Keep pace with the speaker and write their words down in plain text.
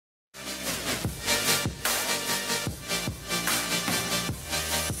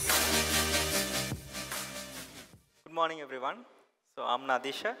morning, everyone. So I'm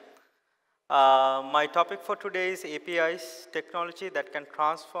Nadeesha. My topic for today is APIs, technology that can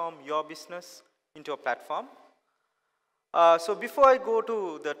transform your business into a platform. So before I go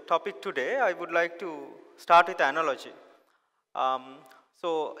to the topic today, I would like to start with an analogy.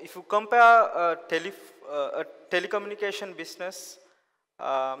 So if you compare a telecommunication business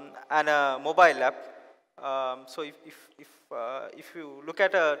and a mobile app, so if you look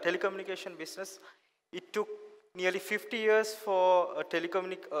at a telecommunication business, it took nearly 50 years for a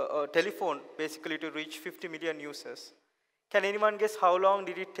telephone basically to reach 50 million users. Can anyone guess how long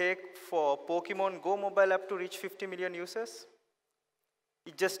did it take for Pokemon Go mobile app to reach 50 million users?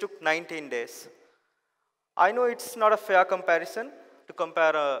 It just took 19 days. I know it's not a fair comparison to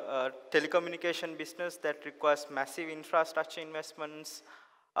compare a telecommunication business that requires massive infrastructure investments,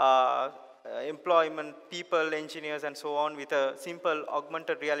 employment, people, engineers, and so on with a simple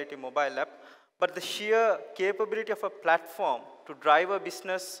augmented reality mobile app. But the sheer capability of a platform to drive a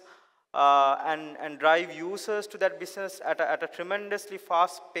business and drive users to that business at a tremendously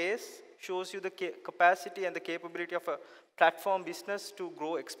fast pace shows you the capacity and the capability of a platform business to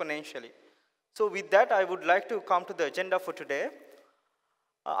grow exponentially. So with that, I would like to come to the agenda for today.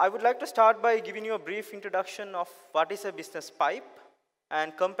 I would like to start by giving you a brief introduction of what is a business pipe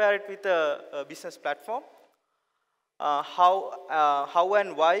and compare it with a business platform. How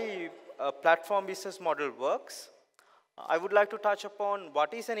and why a platform business model works. I would like to touch upon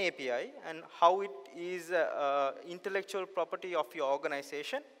what is an API and how it is intellectual property of your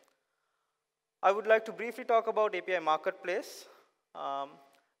organization. I would like to briefly talk about API marketplace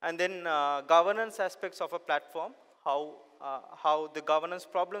and then governance aspects of a platform, how the governance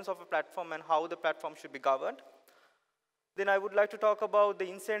problems of a platform and how the platform should be governed. Then I would like to talk about the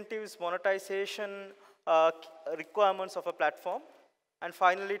incentives, monetization requirements of a platform. And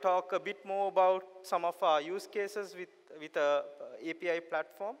finally, talk a bit more about some of our use cases with a API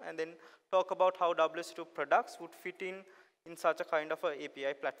platform, and then talk about how WSO2 products would fit in such a kind of a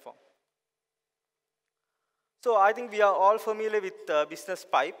API platform. So I think we are all familiar with business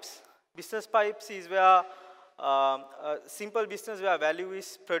pipes. Business pipes is where a simple business where value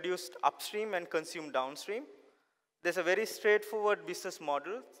is produced upstream and consumed downstream. There's a very straightforward business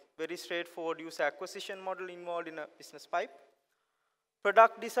model, very straightforward user acquisition model involved in a business pipe.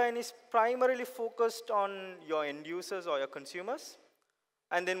 Product design is primarily focused on your end users or your consumers.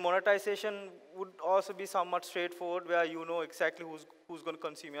 And then monetization would also be somewhat straightforward where you know exactly who's going to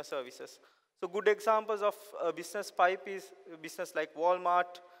consume your services. So good examples of a business pipe is a business like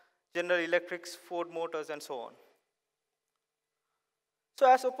Walmart, General Electrics, Ford Motors, and so on. So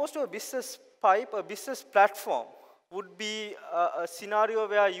as opposed to a business pipe, a business platform would be a scenario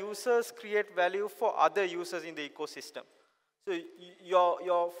where users create value for other users in the ecosystem. So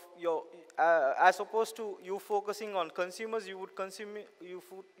as opposed to you focusing on consumers, you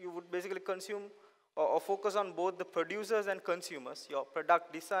would basically consume or focus on both the producers and consumers. Your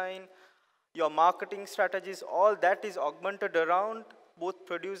product design, your marketing strategies, all that is augmented around both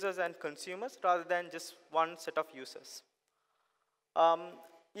producers and consumers rather than just one set of users.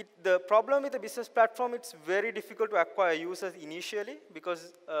 The problem with the business platform, it's very difficult to acquire users initially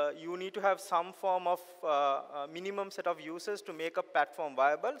because you need to have some form of minimum set of users to make a platform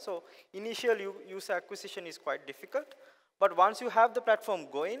viable. So initial user acquisition is quite difficult. But once you have the platform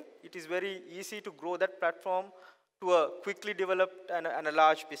going, it is very easy to grow that platform to a quickly developed and a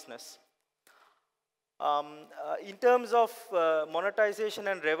large business. In terms of monetization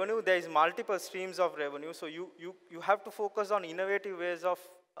and revenue, there is multiple streams of revenue. So you have to focus on innovative ways of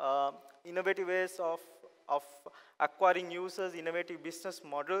acquiring users, innovative business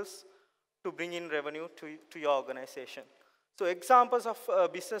models to bring in revenue to your organization. So examples of a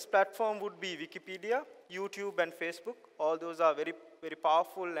business platform would be Wikipedia, YouTube, and Facebook. All those are very, very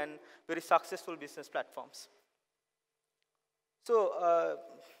powerful and very successful business platforms. So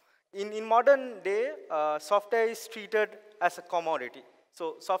in modern day, software is treated as a commodity.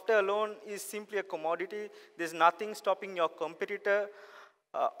 So software alone is simply a commodity. There's nothing stopping your competitor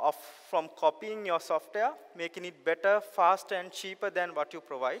from copying your software, making it better, faster, and cheaper than what you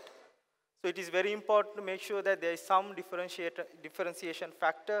provide. So it is very important to make sure that there is some differentiation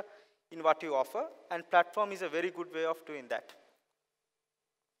factor in what you offer, and platform is a very good way of doing that.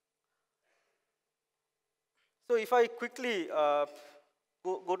 So if I quickly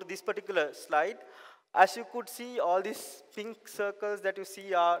go to this particular slide, as you could see, all these pink circles that you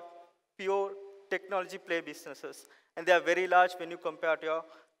see are pure technology play businesses. And they are very large when you compare to your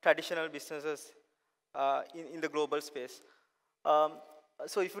traditional businesses in the global space.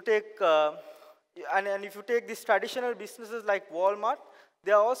 So if you take, and if you take these traditional businesses like Walmart,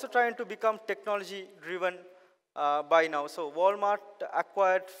 they are also trying to become technology-driven by now. So Walmart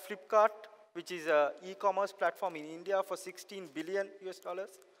acquired Flipkart, which is an e-commerce platform in India for 16 billion US dollars.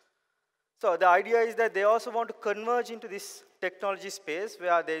 So the idea is that they also want to converge into this technology space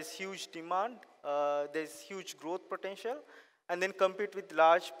where there is huge demand, there's huge growth potential, and then compete with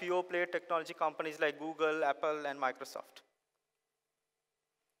large pure play technology companies like Google, Apple, and Microsoft.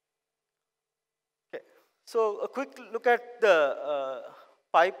 Okay. So a quick look at the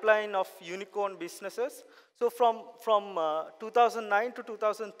pipeline of unicorn businesses. So from 2009 to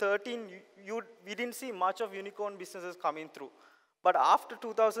 2013, we didn't see much of unicorn businesses coming through. But after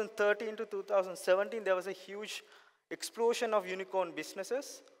 2013 to 2017, there was a huge explosion of unicorn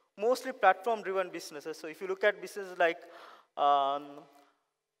businesses, mostly platform-driven businesses. So if you look at businesses like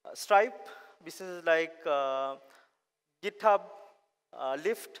Stripe, businesses like GitHub,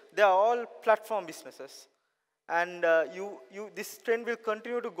 Lyft, they are all platform businesses. And this trend will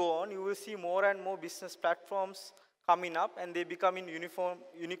continue to go on. You will see more and more business platforms coming up, and they becoming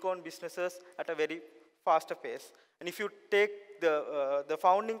unicorn businesses at a very faster pace. And if you take the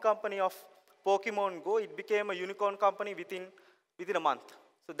founding company of Pokemon Go, it became a unicorn company within a month.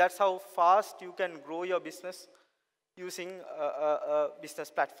 So that's how fast you can grow your business using a business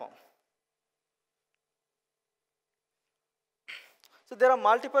platform. So there are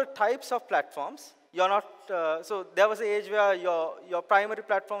multiple types of platforms. You're not, so there was an age where your primary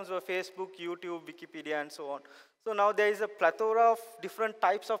platforms were Facebook, YouTube, Wikipedia, and so on. So now there is a plethora of different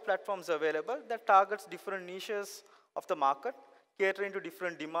types of platforms available that targets different niches of the market, catering to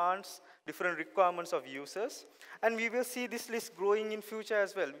different demands, different requirements of users. And we will see this list growing in future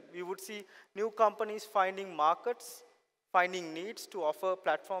as well. We would see new companies finding markets, finding needs to offer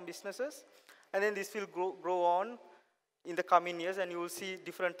platform businesses. And then this will grow on in the coming years, and you will see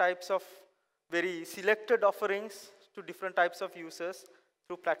different types of very selected offerings to different types of users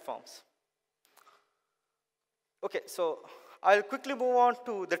through platforms. Okay, so I'll quickly move on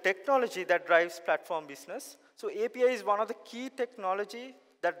to the technology that drives platform business. So API is one of the key technology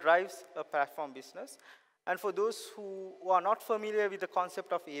that drives a platform business. And for those who are not familiar with the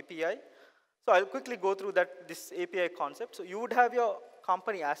concept of API, so I'll quickly go through this API concept. So you would have your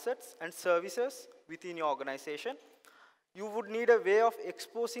company assets and services within your organization. You would need a way of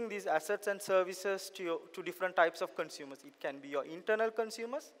exposing these assets and services to different types of consumers. It can be your internal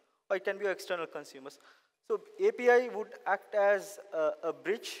consumers, or it can be your external consumers. So API would act as a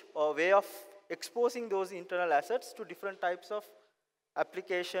bridge or way of exposing those internal assets to different types of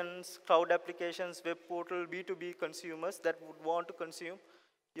applications, cloud applications, web portal, B2B consumers that would want to consume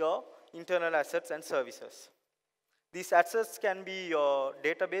your internal assets and services. These assets can be your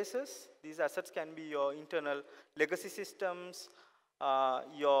databases. These assets can be your internal legacy systems,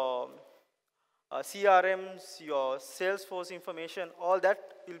 your CRMs, your Salesforce information. All that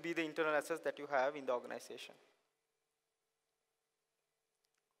will be the internal assets that you have in the organization.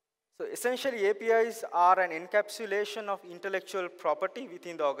 So essentially, APIs are an encapsulation of intellectual property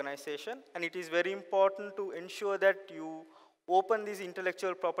within the organization. And it is very important to ensure that you open this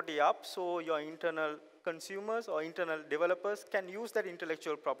intellectual property up so your internal consumers or internal developers can use that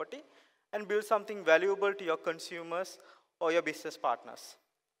intellectual property and build something valuable to your consumers or your business partners.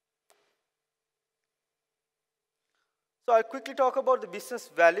 So I'll quickly talk about the business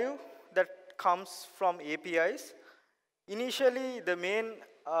value that comes from APIs. Initially, the main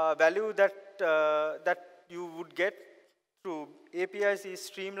value that you would get through APIs is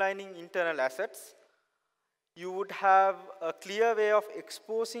streamlining internal assets. You would have a clear way of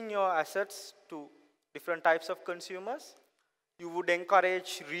exposing your assets to different types of consumers. You would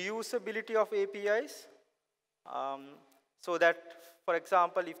encourage reusability of APIs so that, for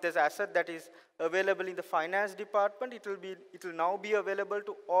example, if there's an asset that is available in the finance department, it will now be available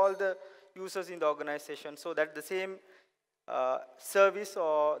to all the users in the organization, so that the same service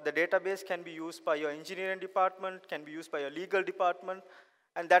or the database can be used by your engineering department, can be used by your legal department,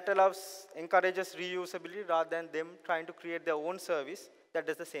 and that encourages reusability rather than them trying to create their own service that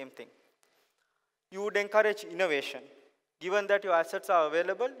does the same thing. You would encourage innovation. Given that your assets are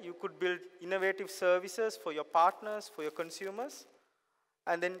available, you could build innovative services for your partners, for your consumers,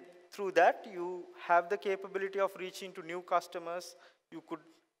 and then through that, you have the capability of reaching to new customers. You could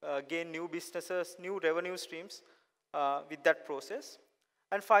gain new businesses, new revenue streams with that process.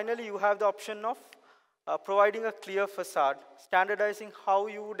 And finally, you have the option of providing a clear facade, standardizing how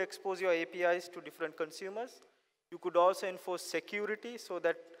you would expose your APIs to different consumers. You could also enforce security so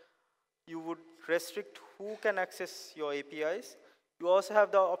that you would restrict who can access your APIs. You also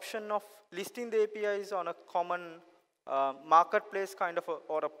have the option of listing the APIs on a common marketplace kind of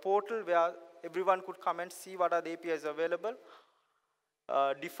or a portal where everyone could come and see what are the APIs available.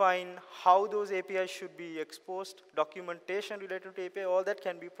 define how those APIs should be exposed, documentation related to API, all that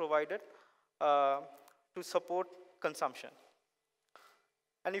can be provided to support consumption.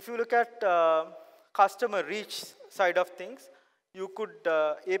 And if you look at customer reach side of things, you could,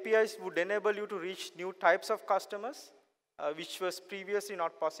 APIs would enable you to reach new types of customers, which was previously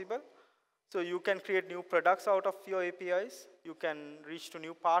not possible. So you can create new products out of your APIs. You can reach to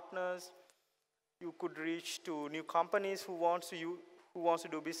new partners. You could reach to new companies who wants to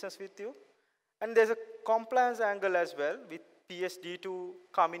do business with you. And there's a compliance angle as well with PSD2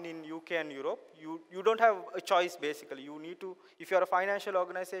 coming in UK and Europe. You don't have a choice basically. You need to, if you're a financial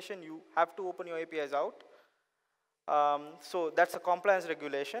organization, you have to open your APIs out. So that's a compliance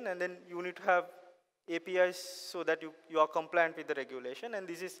regulation, and then you need to have APIs so that you are compliant with the regulation, and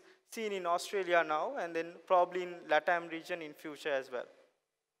this is seen in Australia now, and then probably in LATAM region in future as well.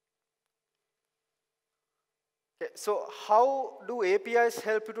 Okay, so how do APIs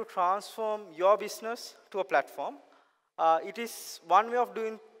help you to transform your business to a platform? It is, one way of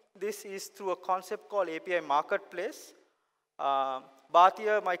doing this is through a concept called API Marketplace.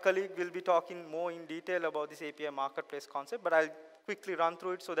 Bhatia, my colleague, will be talking more in detail about this API Marketplace concept, but I'll quickly run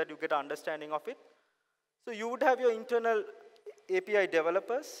through it so that you get an understanding of it. So you would have your internal API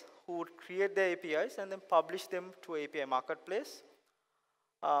developers who would create their APIs and then publish them to API Marketplace.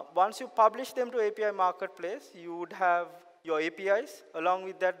 Once you publish them to API Marketplace, you would have your APIs. Along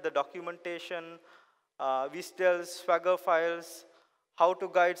with that, the documentation, WSDLs, Swagger files, how-to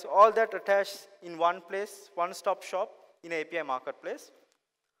guides, all that attached in one place, one-stop shop in API Marketplace.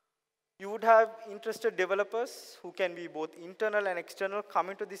 You would have interested developers who can be both internal and external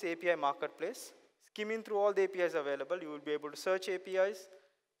coming to this API Marketplace, skimming through all the APIs available. You will be able to search APIs.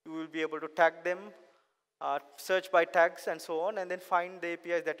 You will be able to tag them, search by tags and so on, and then find the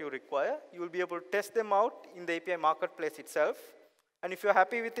APIs that you require. You will be able to test them out in the API Marketplace itself. And if you're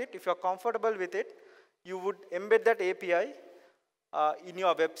happy with it, if you're comfortable with it, you would embed that API in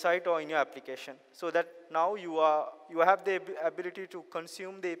your website or in your application, so that now you have the ability to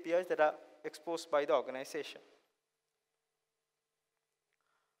consume the APIs that are exposed by the organization.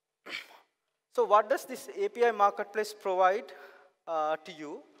 So what does this API Marketplace provide to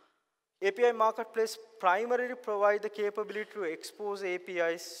you? API Marketplace primarily provides the capability to expose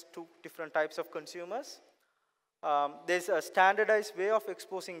APIs to different types of consumers. There's a standardized way of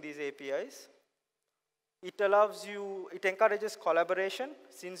exposing these APIs. It allows you, it encourages collaboration.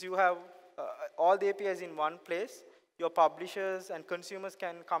 Since you have all the APIs in one place, your publishers and consumers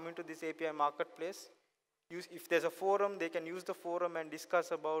can come into this API Marketplace. If there's a forum, they can use the forum and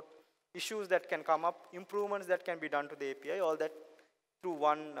discuss about issues that can come up, improvements that can be done to the API, all that through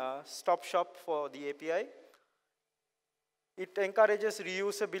one stop shop for the API. It encourages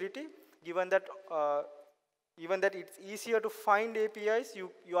reusability, given that it's easier to find APIs,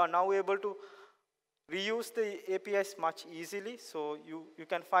 you are now able to reuse the APIs much easily. So you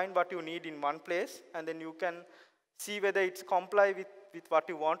can find what you need in one place, and then you can see whether it's comply with what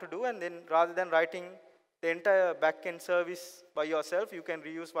you want to do, and then rather than writing the entire backend service by yourself, you can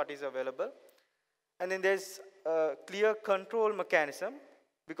reuse what is available. And then there's a clear control mechanism,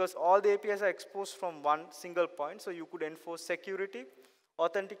 because all the APIs are exposed from one single point, so you could enforce security,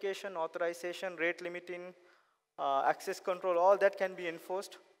 authentication, authorization, rate limiting, access control, all that can be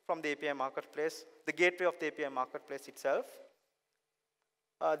enforced from the API Marketplace, the gateway of the API Marketplace itself.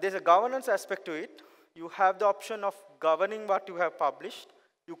 There's a governance aspect to it. You have the option of governing what you have published.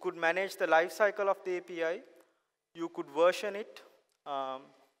 You could manage the life cycle of the API. You could version it.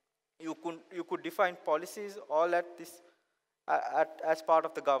 You could define policies, all at this as part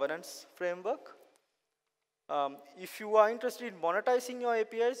of the governance framework. If you are interested in monetizing your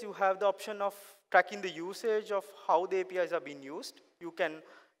APIs, you have the option of tracking the usage of how the APIs are being used. You can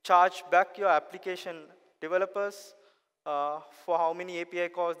charge back your application developers for how many API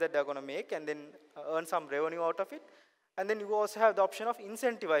calls that they're going to make, and then earn some revenue out of it. And then you also have the option of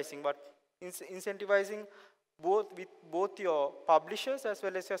incentivizing, but incentivizing with both your publishers as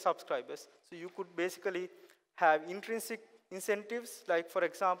well as your subscribers. So you could basically have intrinsic incentives, like for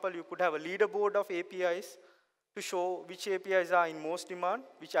example, you could have a leaderboard of APIs to show which APIs are in most demand,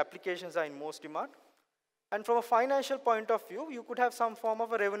 which applications are in most demand. And from a financial point of view, you could have some form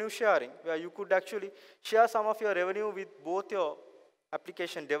of a revenue sharing, where you could actually share some of your revenue with both your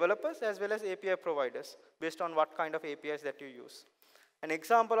application developers as well as API providers, based on what kind of APIs that you use. An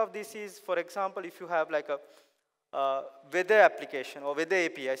example of this is, for example, if you have like a weather application or weather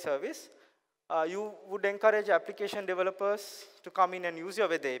API service, you would encourage application developers to come in and use your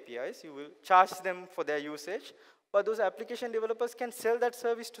weather APIs. You will charge them for their usage, but those application developers can sell that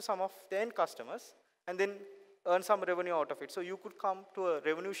service to some of the end customers, and then earn some revenue out of it. So you could come to a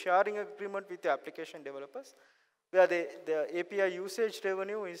revenue sharing agreement with the application developers, where the API usage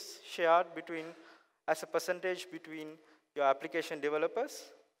revenue is shared between, as a percentage between your application developers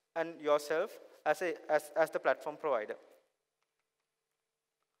and yourself as the platform provider.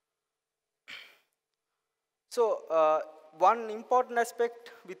 So one important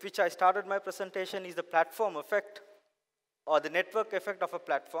aspect with which I started my presentation is the platform effect, or the network effect of a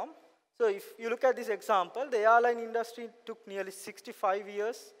platform. So if you look at this example, the airline industry took nearly 65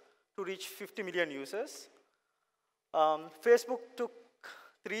 years to reach 50 million users. Facebook took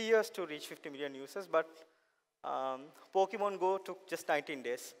 3 years to reach 50 million users, but Pokemon Go took just 19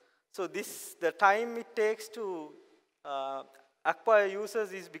 days. So the time it takes to acquire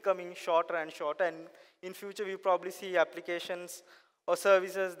users is becoming shorter and shorter, and in future we probably see applications or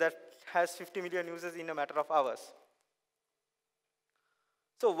services that has 50 million users in a matter of hours.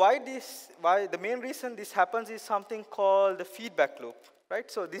 So the main reason this happens is something called the feedback loop, right?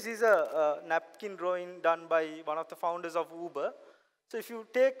 So this is a napkin drawing done by one of the founders of Uber. So if you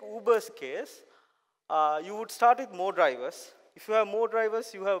take Uber's case, you would start with more drivers. If you have more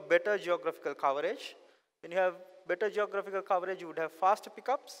drivers, you have better geographical coverage. When you have better geographical coverage, you would have faster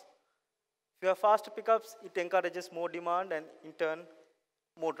pickups. If you have faster pickups, it encourages more demand and, in turn,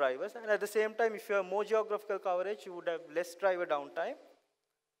 more drivers. And at the same time, if you have more geographical coverage, you would have less driver downtime.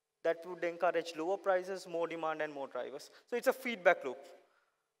 That would encourage lower prices, more demand, and more drivers. So it's a feedback loop.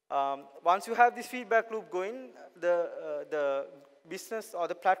 Once you have this feedback loop going, the business or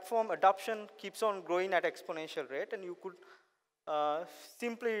the platform adoption keeps on growing at exponential rate, and you could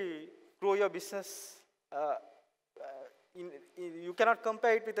simply grow your business. You cannot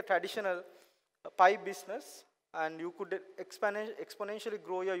compare it with the traditional pipe business, and you could exponentially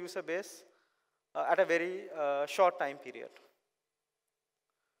grow your user base at a very short time period.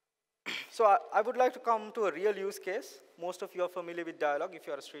 So I would like to come to a real use case. Most of you are familiar with Dialog if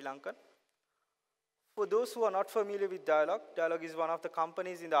you are a Sri Lankan. For those who are not familiar with Dialog, Dialog is one of the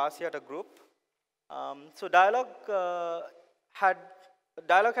companies in the Asiata group. So Dialog had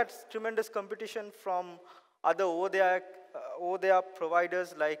tremendous competition from other ODA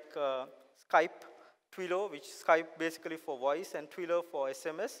providers like Skype, Twilio, which is Skype basically for voice, and Twilio for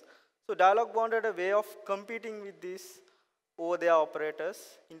SMS. So Dialog wanted a way of competing with these ODA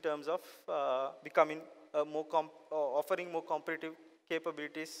operators in terms of offering more competitive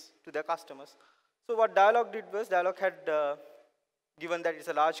capabilities to their customers. So what Dialog did was, Dialog had, given that it's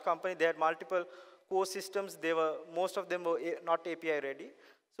a large company, they had multiple core systems. Most of them were not API ready.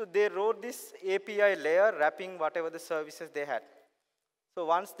 So they wrote this API layer wrapping whatever the services they had. So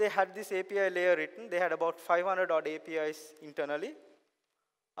once they had this API layer written, they had about 500 odd APIs internally.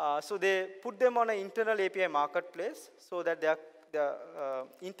 So they put them on an internal API marketplace so that their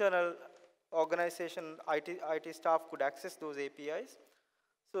internal organization, IT staff could access those APIs.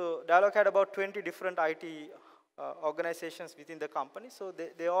 So Dialog had about 20 different IT organizations within the company. So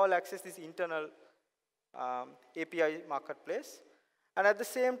they all access this internal API marketplace. And at the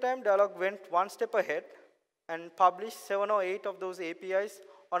same time, Dialog went one step ahead and published 7 or 8 of those APIs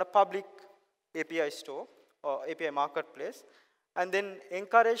on a public API store or API marketplace, and then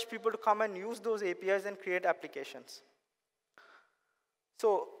encourage people to come and use those APIs and create applications.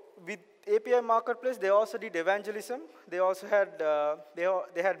 So with API marketplace, they also did evangelism. They also had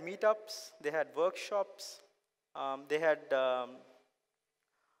they had meetups, they had workshops, they had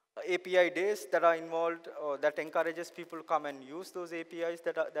API days that are involved, or that encourages people to come and use those APIs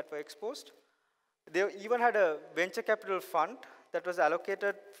that were exposed. They even had a venture capital fund that was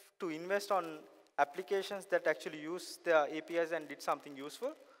allocated to invest on applications that actually use the APIs and did something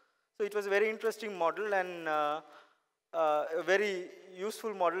useful. So it was a very interesting model and a very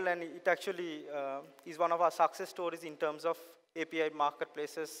useful model, and it actually is one of our success stories in terms of API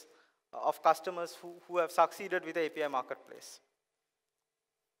marketplaces of customers who have succeeded with the API marketplace.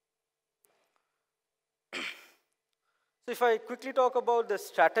 So if I quickly talk about the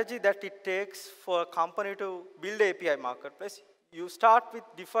strategy that it takes for a company to build an API marketplace, you start with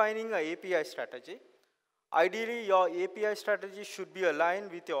defining an API strategy. Ideally, your API strategy should be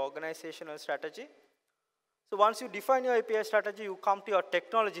aligned with your organizational strategy. So once you define your API strategy, you come to your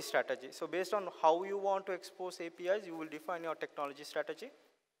technology strategy. So based on how you want to expose APIs, you will define your technology strategy.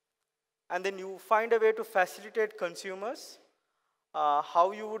 And then you find a way to facilitate consumers.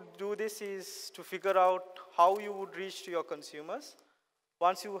 How you would do this is to figure out how you would reach to your consumers.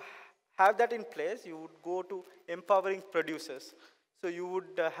 Once you have that in place, you would go to empowering producers. So you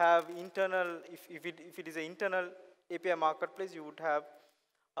would have internal, if it is an internal API marketplace, you would have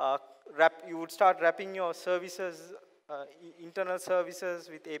you would start wrapping your services, internal services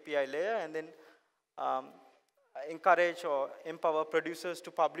with API layer, and then encourage or empower producers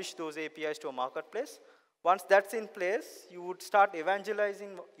to publish those APIs to a marketplace. Once that's in place, you would start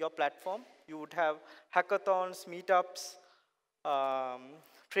evangelizing your platform. You would have hackathons, meetups,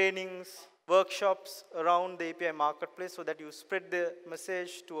 trainings, workshops around the API marketplace so that you spread the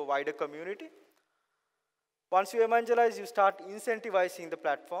message to a wider community. Once you evangelize, you start incentivizing the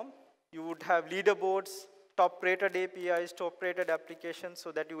platform. You would have leaderboards, top-rated APIs, top-rated applications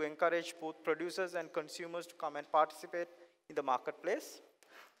so that you encourage both producers and consumers to come and participate in the marketplace.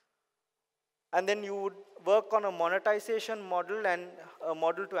 And then you would work on a monetization model and a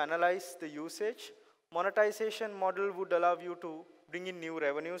model to analyze the usage. Monetization model would allow you to bring in new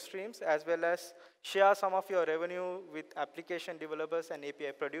revenue streams as well as share some of your revenue with application developers and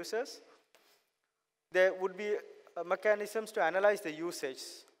API producers. There would be mechanisms to analyze the usage.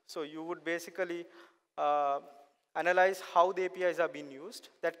 So you would basically analyze how the APIs are being used.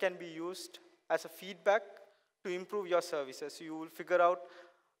 That can be used as a feedback to improve your services. So you will figure out,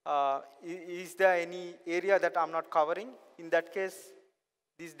 is there any area that I'm not covering? In that case,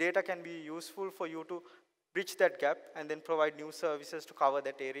 this data can be useful for you to bridge that gap and then provide new services to cover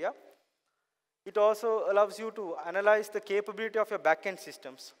that area. It also allows you to analyze the capability of your backend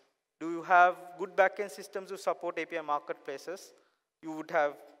systems. Do you have good backend systems to support API marketplaces? You would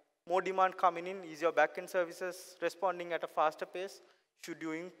have more demand coming in. Is your backend services responding at a faster pace? Should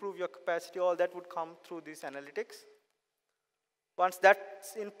you improve your capacity? All that would come through these analytics. Once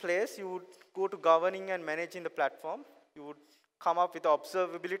that's in place, you would go to governing and managing the platform. You would come up with an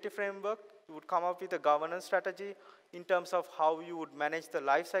observability framework. You would come up with a governance strategy in terms of how you would manage the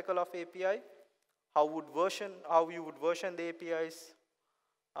life cycle of API, how you would version the APIs,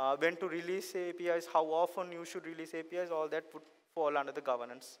 when to release APIs, how often you should release APIs, all that would fall under the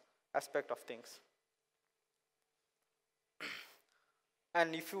governance aspect of things.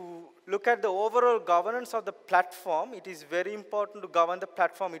 And if you look at the overall governance of the platform, it is very important to govern the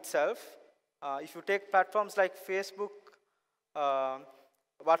platform itself. If you take platforms like Facebook,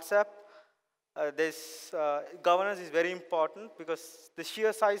 WhatsApp, this governance is very important because the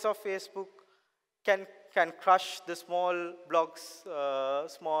sheer size of Facebook can crush the small blogs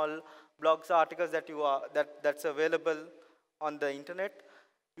articles that's available on the internet.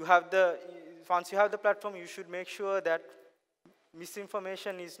 Once you have the platform, you should make sure that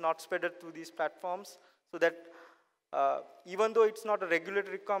misinformation is not spread through these platforms so that even though it's not a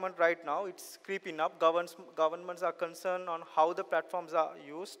regulatory requirement right now, it's creeping up. Governments are concerned on how the platforms are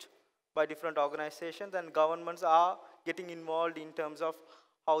used by different organizations, and governments are getting involved in terms of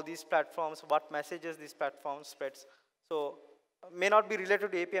how these platforms, what messages these platforms spreads. So may not be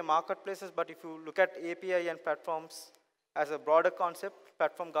related to API marketplaces, but if you look at API and platforms as a broader concept,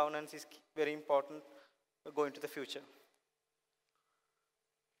 platform governance is very important going to the future.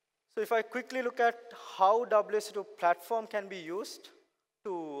 So if I quickly look at how WSO2 platform can be used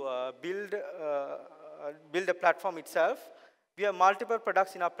to build a platform itself, we have multiple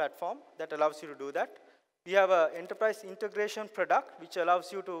products in our platform that allows you to do that. We have an enterprise integration product, which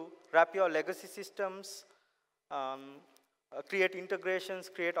allows you to wrap your legacy systems, create integrations,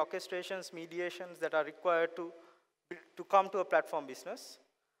 create orchestrations, mediations that are required to come to a platform business.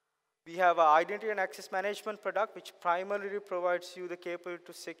 We have an identity and access management product, which primarily provides you the capability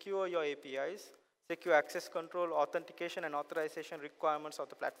to secure your APIs, secure access control, authentication, and authorization requirements of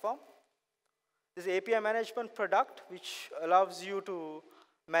the platform. This API management product, which allows you to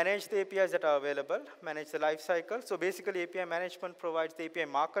manage the APIs that are available, manage the life cycle. So basically, API management provides the API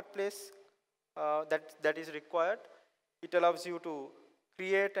marketplace that is required. It allows you to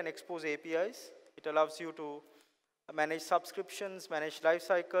create and expose APIs. It allows you to manage subscriptions, manage life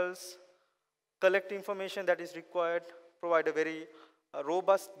cycles, collect information that is required, provide a very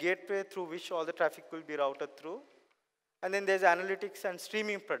robust gateway through which all the traffic will be routed through. And then there's analytics and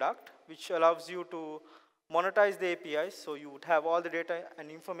streaming product, which allows you to monetize the APIs. So you would have all the data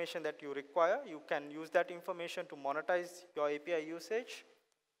and information that you require. You can use that information to monetize your API usage.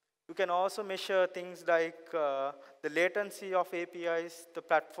 You can also measure things like the latency of APIs, the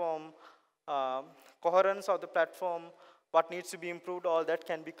platform, coherence of the platform, what needs to be improved, all that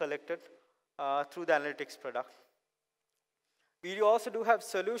can be collected through the analytics product. We also do have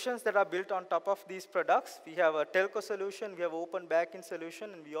solutions that are built on top of these products. We have a telco solution, we have open backend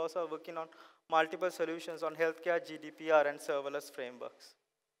solution, and we also are working on multiple solutions on healthcare, GDPR, and serverless frameworks.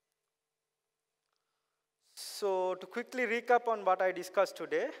 So to quickly recap on what I discussed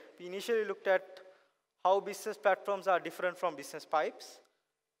today, we initially looked at how business platforms are different from business pipes.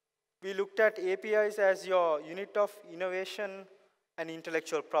 We looked at APIs as your unit of innovation and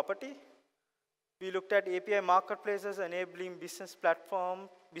intellectual property. We looked at API marketplaces enabling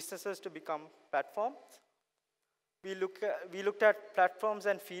businesses to become platforms. we looked at platforms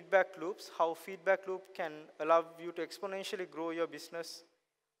and feedback loops, how feedback loop can allow you to exponentially grow your business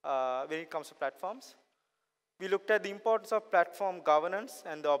when it comes to platforms. We looked at the importance of platform governance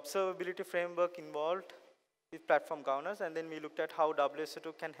and the observability framework involved with platform governance, and then we looked at how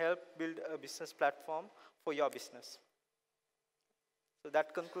WSO2 can help build a business platform for your business. So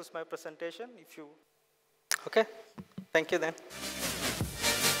that concludes my presentation. Okay, thank you then.